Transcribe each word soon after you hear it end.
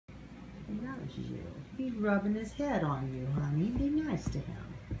loves you. He's rubbing his head on you, honey. Be nice to him.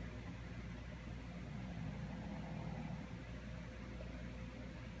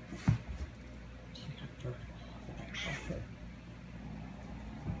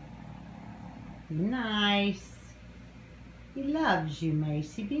 Be nice. He loves you,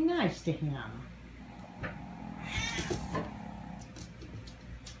 Macey. Be nice to him.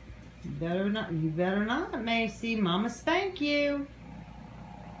 You better not, Macey. Mama spank you.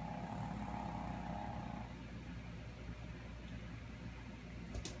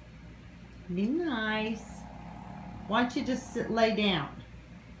 Be nice. Why don't you just lay down?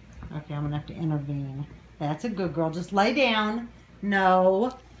 Okay, I'm gonna have to intervene. That's a good girl. Just lay down.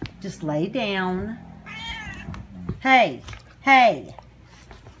 No. Just lay down. Hey. Hey.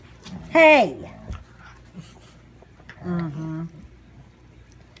 Hey.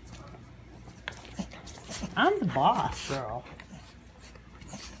 I'm the boss, girl.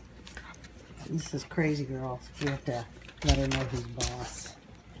 This is crazy, girl. You have to let her know who's boss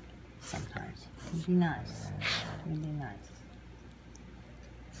sometimes. Be nice. Be nice.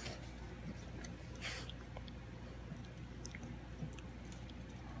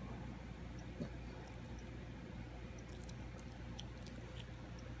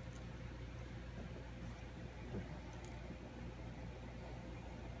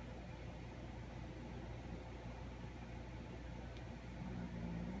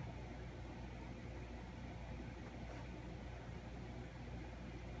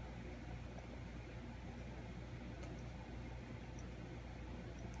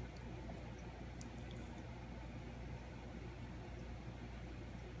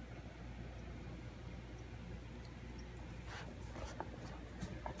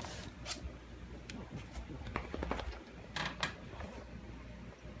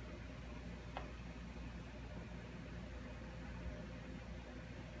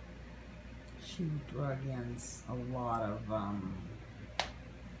 She drug in a lot of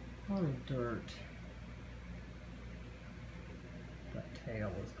dirt. That tail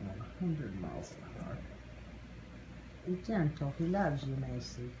was going 100 miles an hour. Be gentle. He loves you,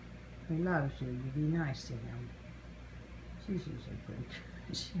 Macey. He loves you. You be nice to him. She's usually pretty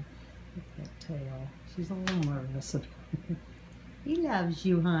good. Look at that tail. She's a little nervous about it. He loves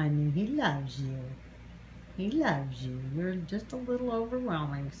you, honey. He loves you. He loves you. You're just a little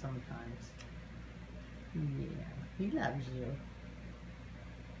overwhelming sometimes. Yeah, he loves you.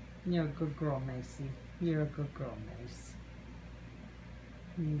 You're a good girl, Macey. You're a good girl, Mace.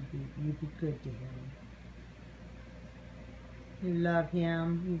 You be good to him. You love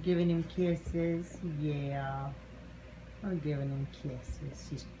him. You're giving him kisses. Yeah. I'm giving him kisses.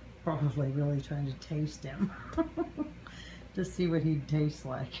 She's probably really trying to taste him. To see what he'd taste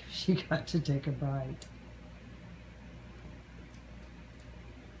like if she got to take a bite.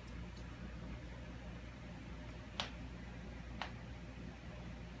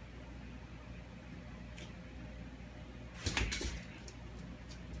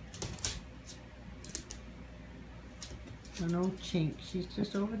 No chink. She's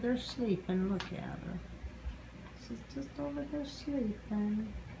just over there sleeping. Look at her. She's just over there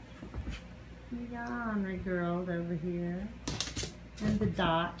sleeping. We got Henry girl over here. And the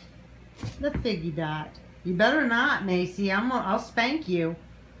Dot. The Figgy Dot. You better not, Macey. I'll spank you.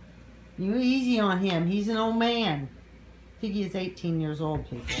 You easy on him. He's an old man. Figgy is 18 years old,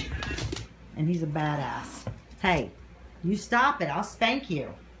 people. And he's a badass. Hey, you stop it. I'll spank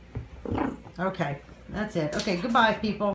you. Okay, that's it. Okay, goodbye, people.